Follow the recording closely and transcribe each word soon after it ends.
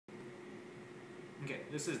Okay,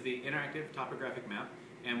 this is the interactive topographic map,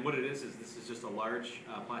 and what it is this is just a large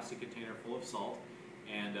plastic container full of salt,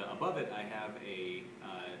 and above it I have a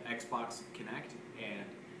Xbox Kinect and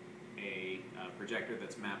a projector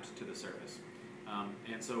that's mapped to the surface.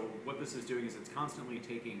 And so what this is doing is it's constantly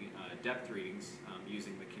taking depth readings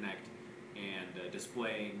using the Kinect and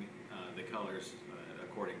displaying the colors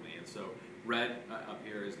accordingly. And so red up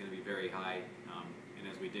here is going to be very high, and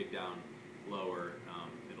as we dig down lower,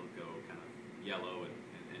 it'll go kind of yellow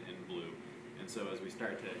and blue. And so as we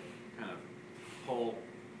start to kind of pull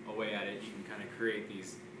away at it, you can kind of create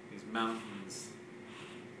these mountains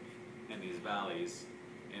and these valleys.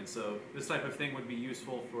 And so this type of thing would be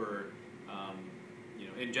useful for,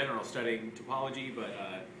 in general studying topology, but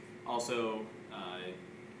also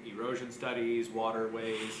erosion studies,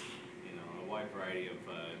 waterways, a wide variety of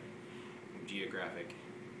geographic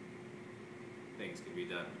things can be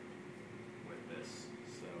done with this.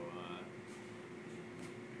 So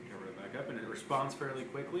cover it back up, and it responds fairly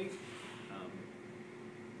quickly. You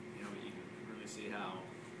can really see how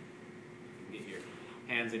you can get your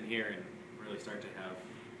hands in here and really start to have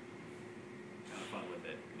kind of fun with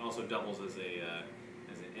it. It also doubles as an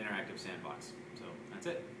interactive sandbox. So that's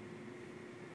it.